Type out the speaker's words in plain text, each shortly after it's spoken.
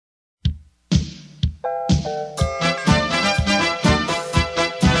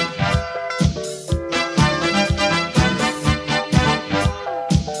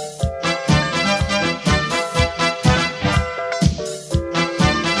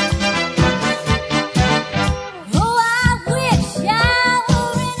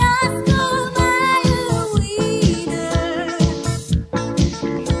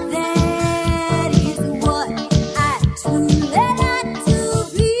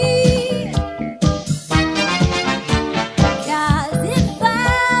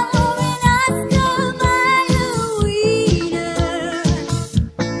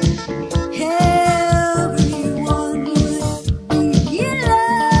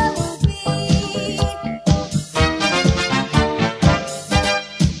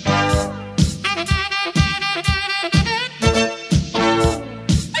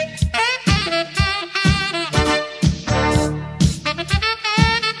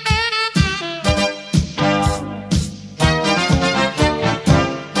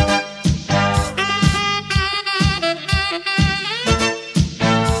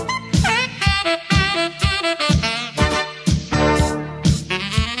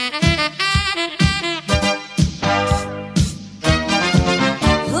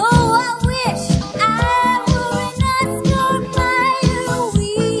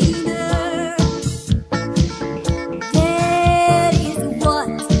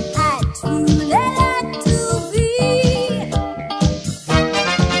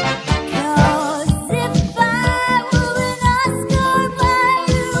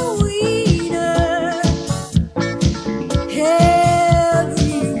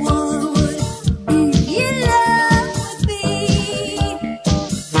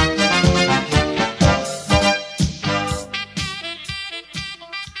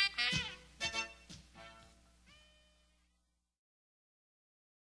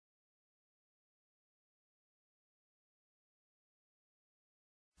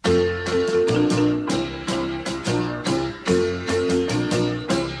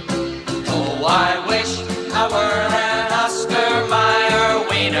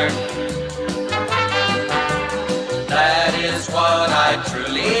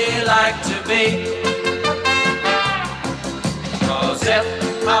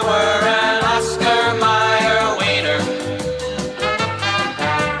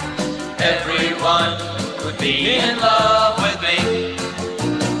be in love with me.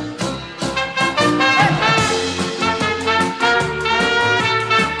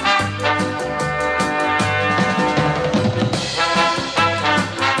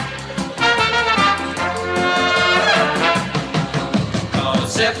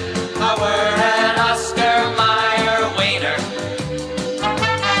 If I were an Oscar Mayer Wiener,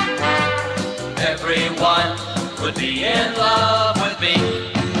 everyone would be in love with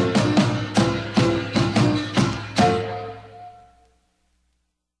me.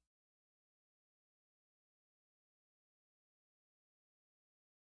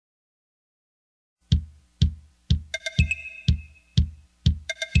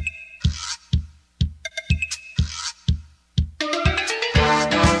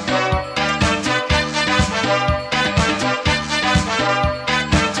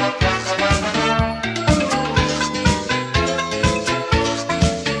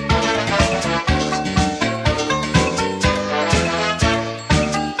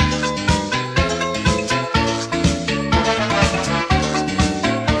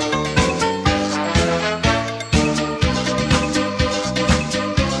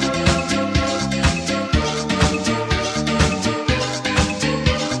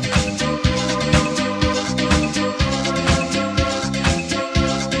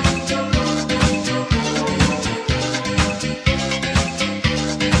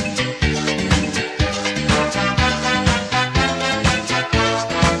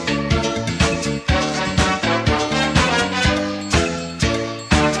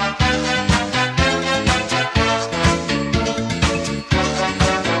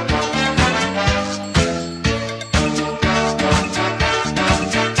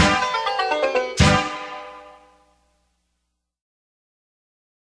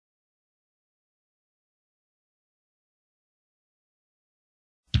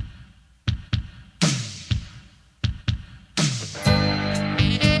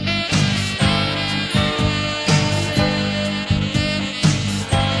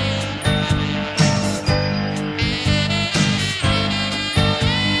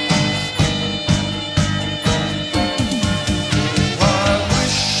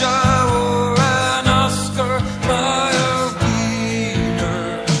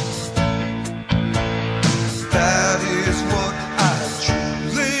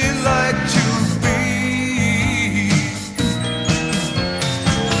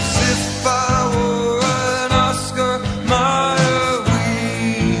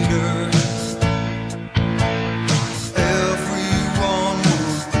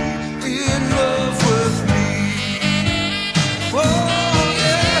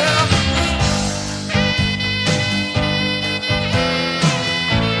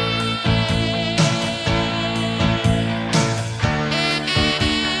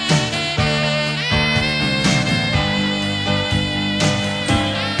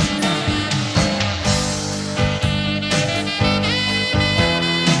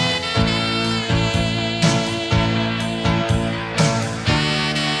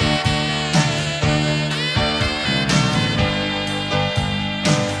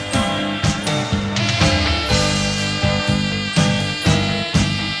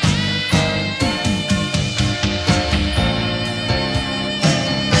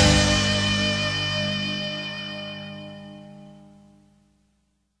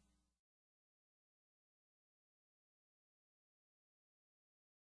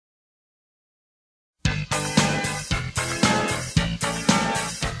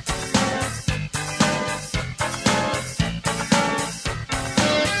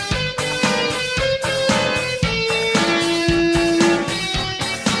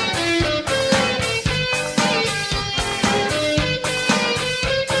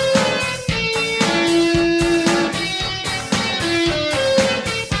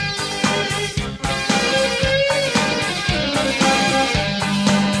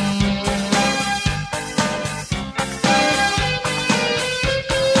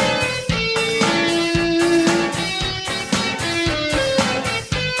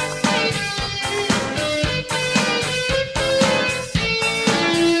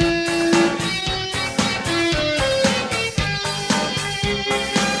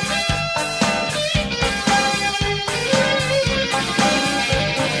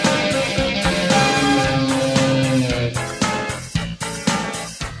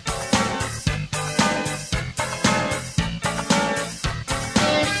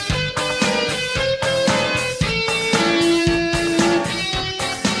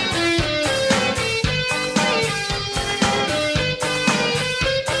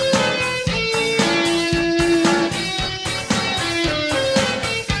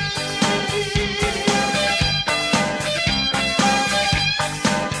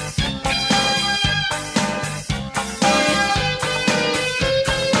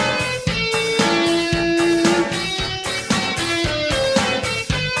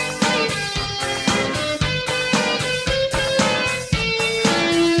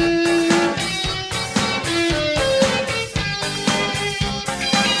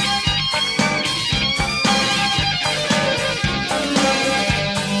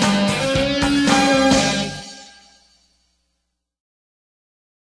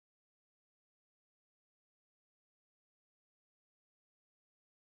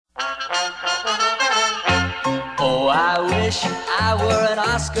 Oh, I wish I were an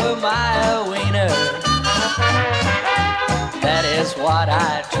Oscar Mayer wiener. That is what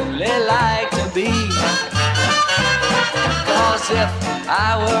I truly like to be. 'Cause if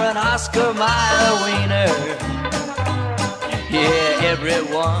I were an Oscar Mayer wiener, yeah,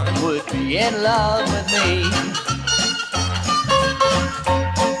 everyone would be in love with me.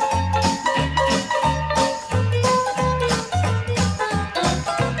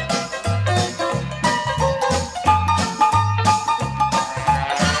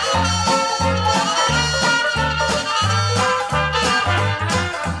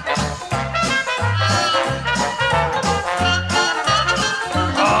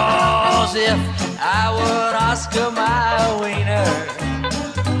 If I were an Oscar Mayer wiener,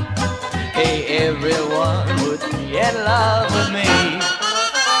 hey, everyone would be in love with me.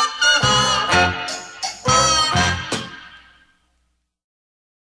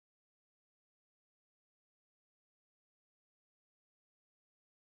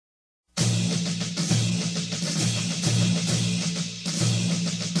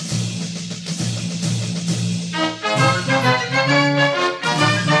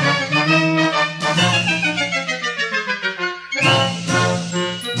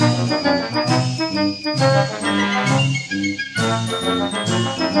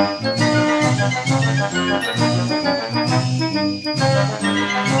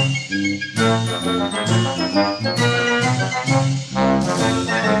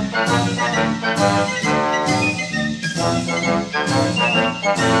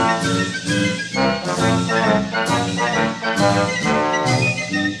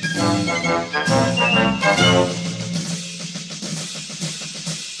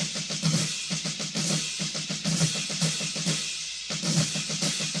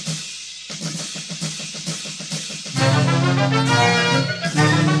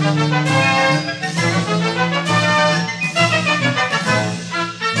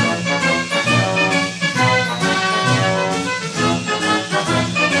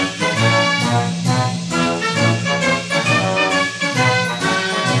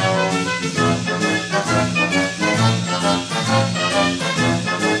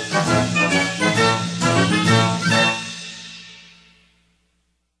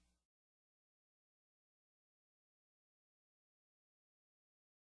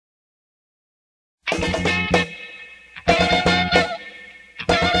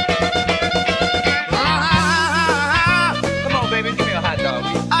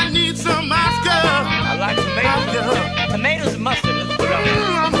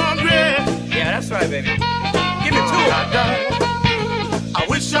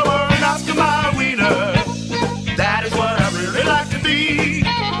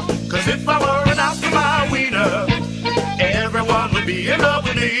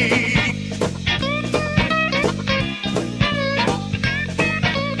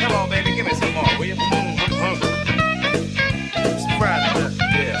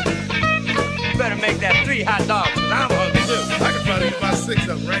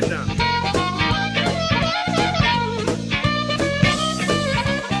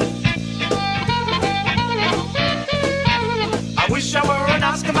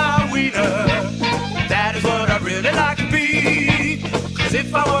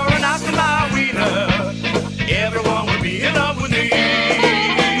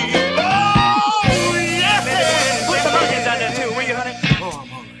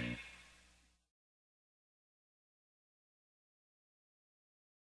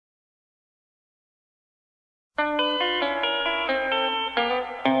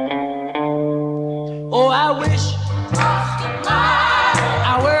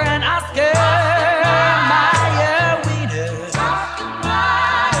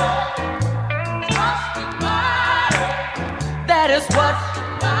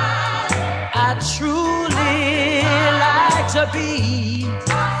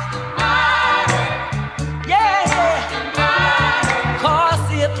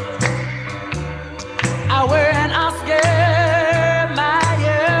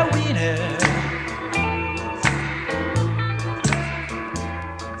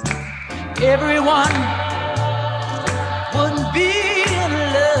 Everyone wouldn't be in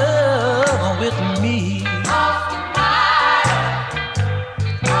love with me.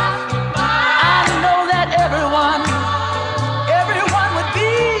 I know that everyone would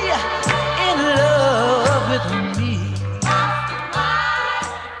be in love with me.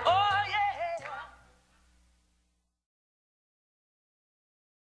 Oh yeah.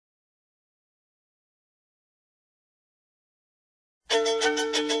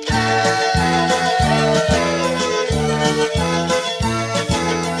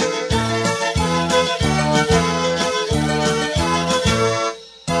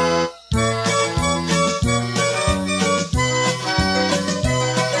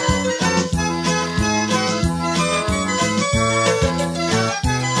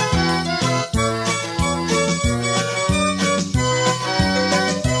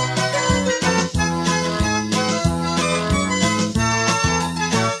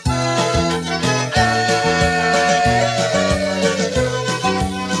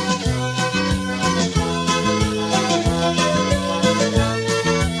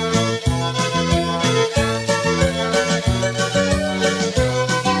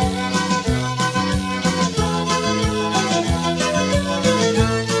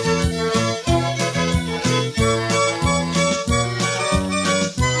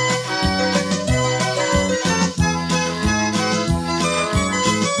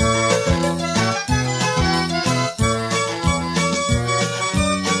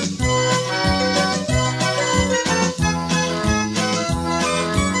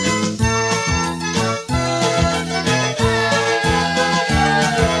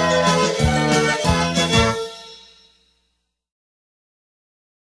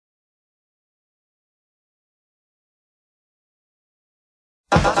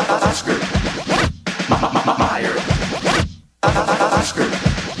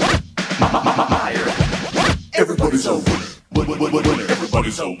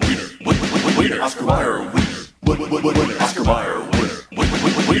 is a wiener. Wiener. Oscar Mayer, wiener. Oscar Mayer,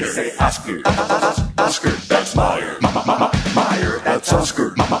 wiener. Wiener. Say Oscar. Oscar, that's Meyer. Meyer, that's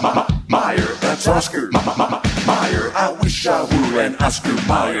Oscar. Meyer, that's Oscar. Meyer, I wish I were an Oscar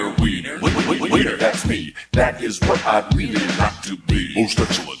Mayer wiener. Wiener, that's me. That is what I'd really like to be. Most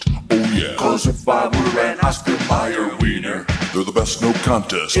excellent. Oh yeah. Cause if I were an Oscar Mayer wiener, they're the best, no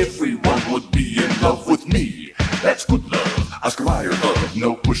contest. Everyone would be in love with me. That's good love. Oscar Mayer love.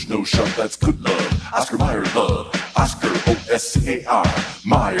 No push, no shove. That's good love. Oscar Mayer love. Oscar O-S-C-A-R.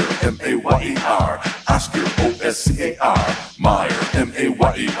 Mayer M-A-Y-E-R. Oscar O-S-C-A-R. Mayer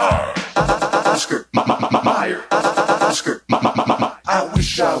M-A-Y-E-R. Oscar Mayer. Oscar I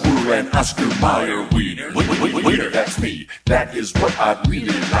wish I were an Oscar Mayer wiener. Wiener, that's me. That is what I'd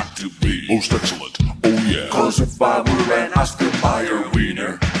really like to be. Most excellent. Oh yeah. Cause if I were an Oscar Mayer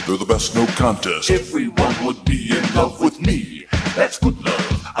wiener, they're the best, no contest. Everyone would be in love with me. That's good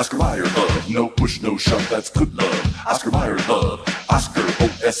love. Oscar Mayer love. No push, no shove. That's good love. Oscar Mayer love. Oscar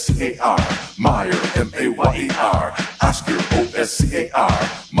O-S-C-A-R. Mayer M-A-Y-E-R. Oscar O-S-C-A-R.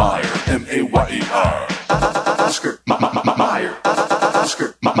 Mayer M-A-Y-E-R. Oscar Mayer.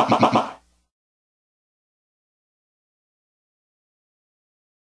 Oscar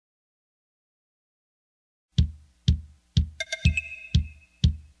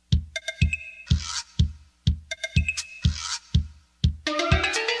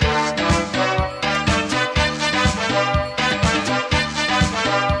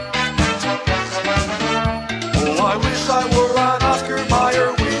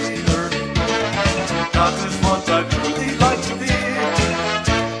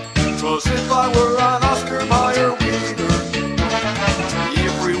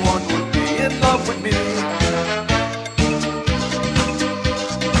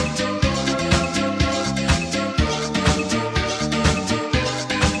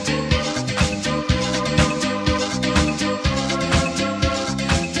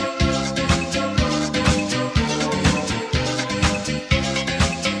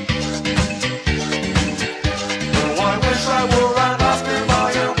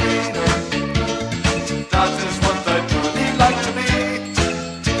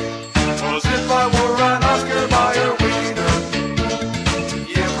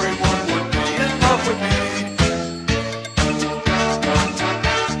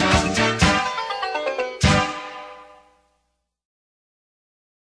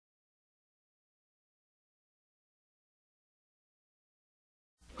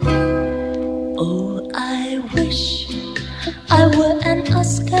Oh, I wish I were an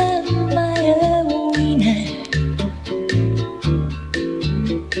Oscar Mayer wiener.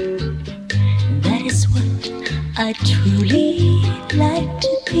 That is what I truly like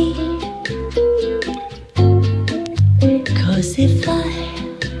to be. 'Cause if I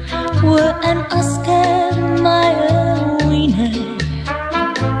were an Oscar Mayer wiener,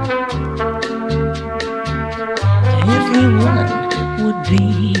 everyone would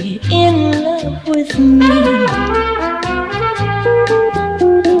be in love with me.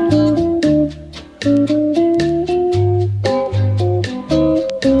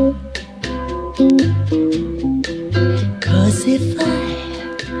 'Cause if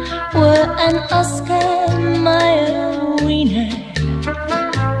I were an Oscar Mayer wiener,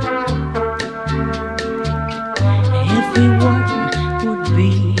 everyone would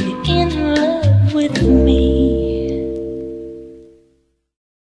be in love with me.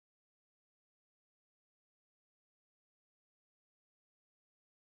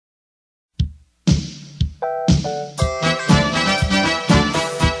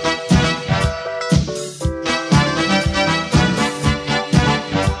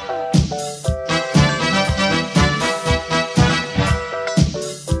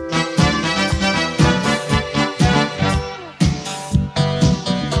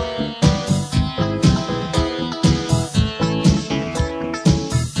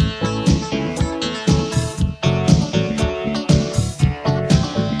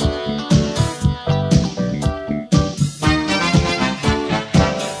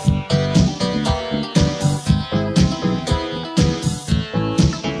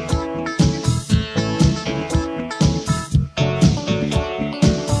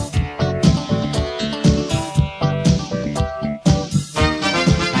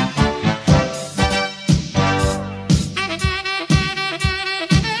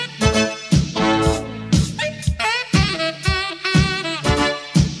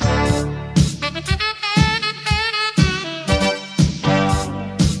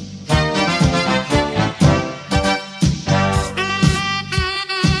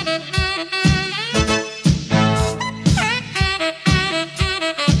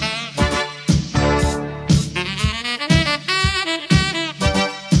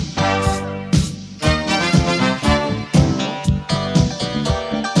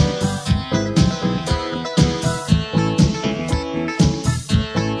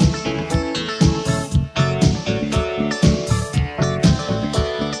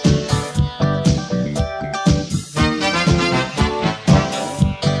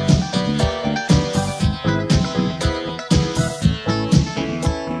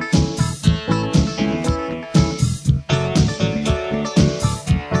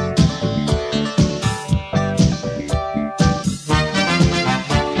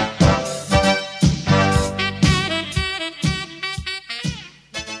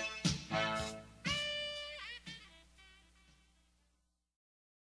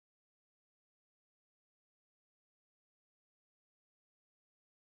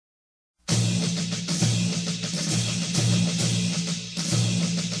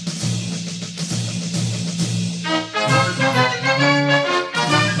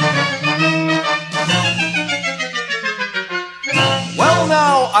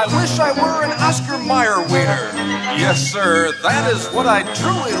 Meyer Wiener. Yes, sir, that is what I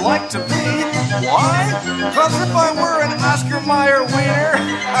truly like to be. Why? Because if I were an Oscar Mayer Wiener,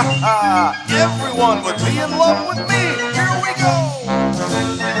 everyone would be in love with me. Here we go.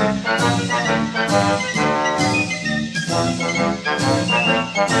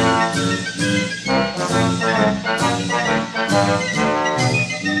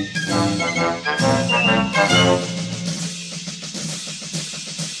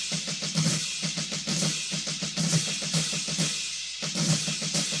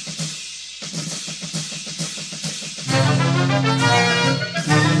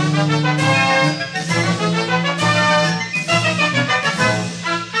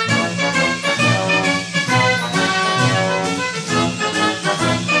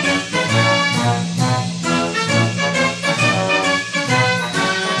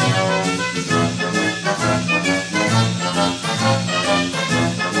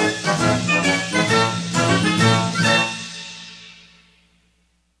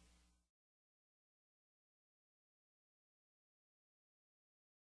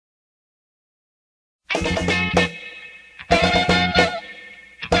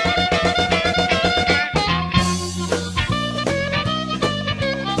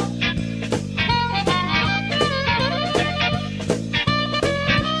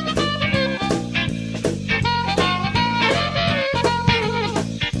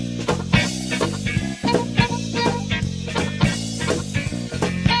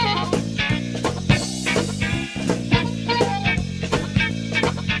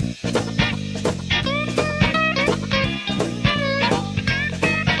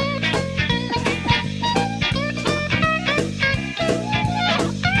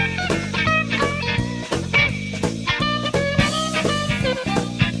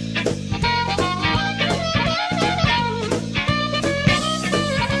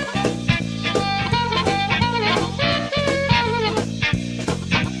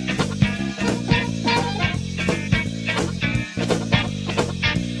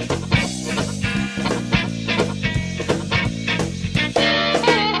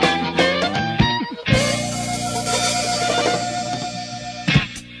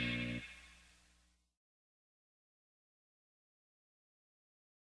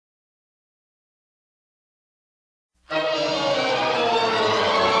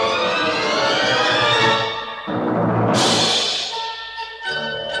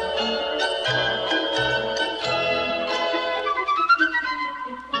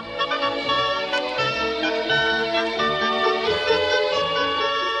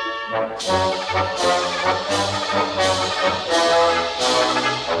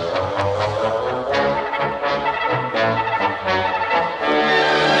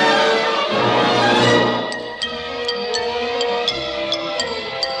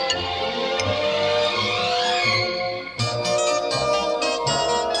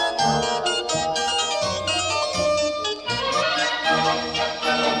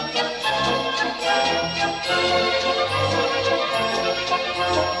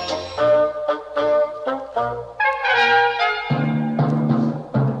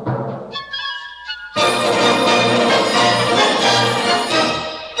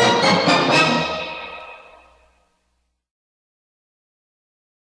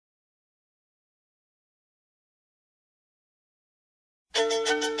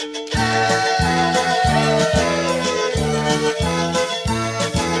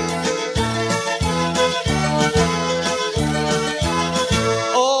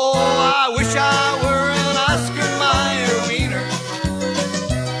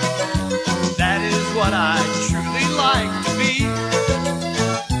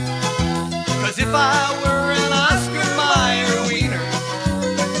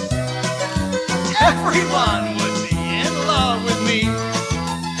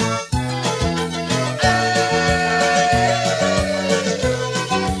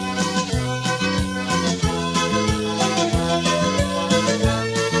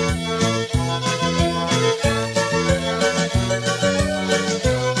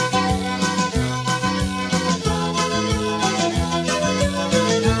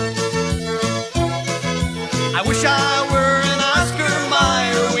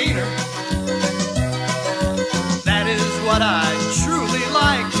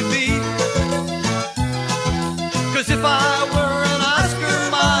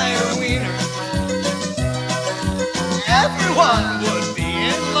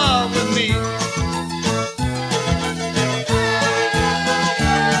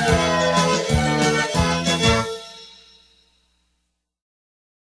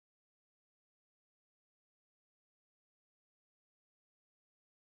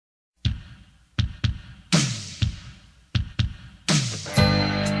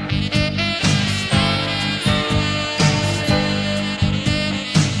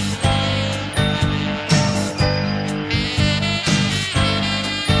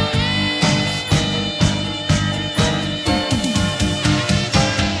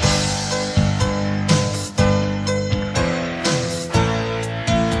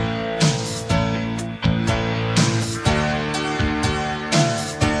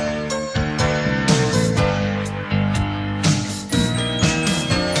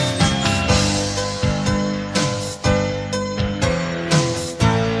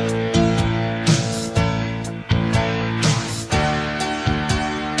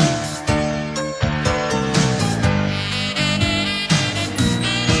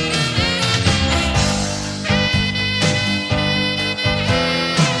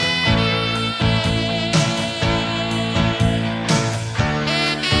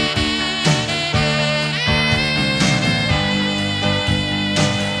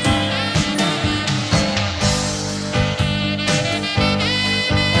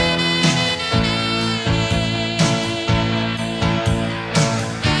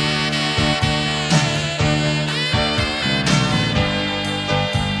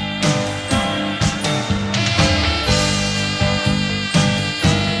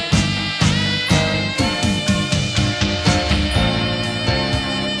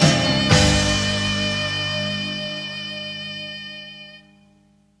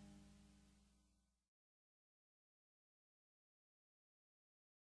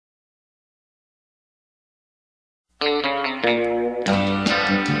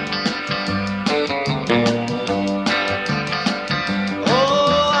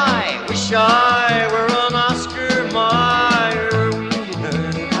 I were an Oscar Mayer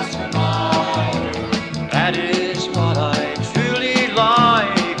Wiener. That is what I truly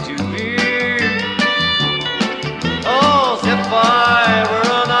like to be. Oh, if I were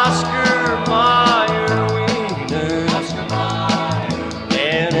an Oscar Mayer Wiener,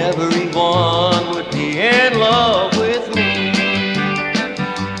 then everyone would be in love with me.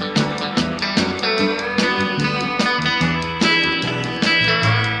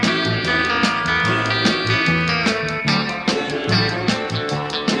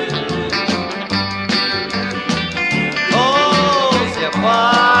 If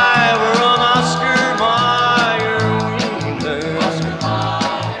I were an Oscar Mayer Wiener,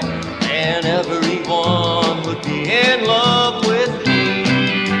 and everyone would be in love with me.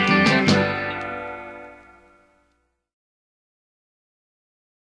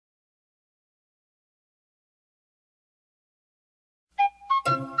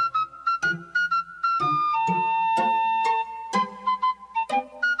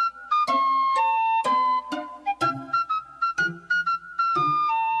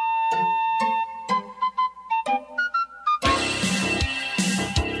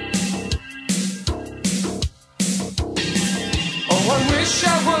 I wish I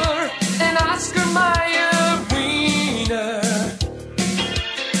were an Oscar Mayer Wiener.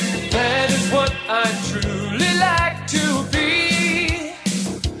 That is what I truly like to be.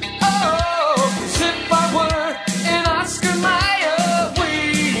 Oh, 'cause if I were an Oscar Mayer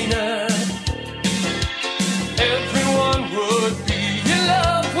Wiener, everyone would be in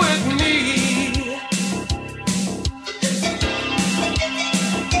love with me.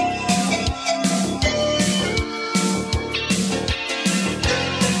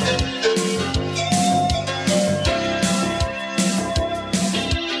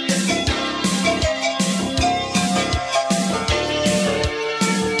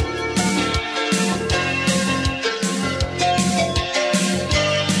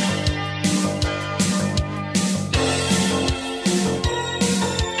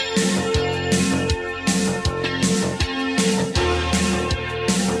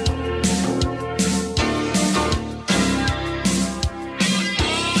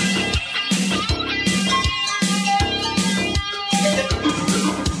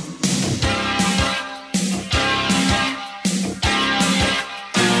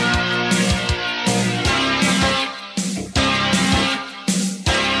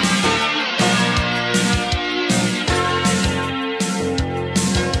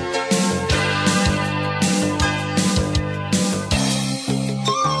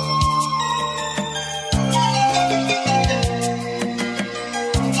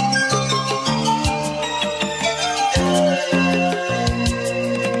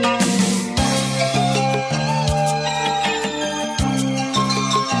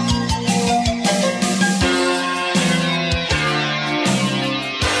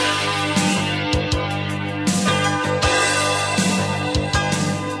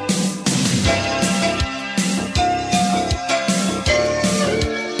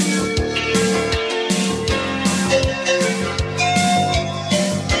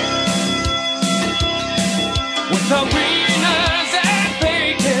 The wieners and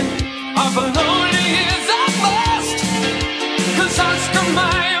bacon, our bologna is a must. 'Cause Oscar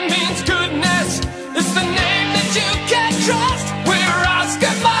Mayer means goodness, it's the name that you can trust. We're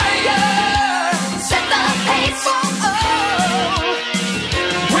Oscar Mayer, set the pace. Oh,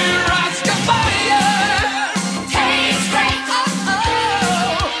 we're Oscar Mayer, tastes great.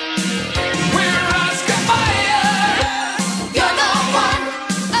 Oh, we're Oscar Mayer, you're the one.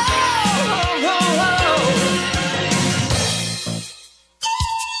 Oh, oh, oh.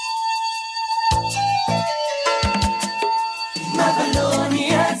 My bologna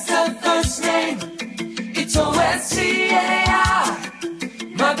has the first name, it's O-S-C-A-R.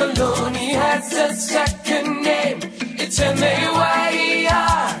 My bologna has the second name, it's M-A-Y.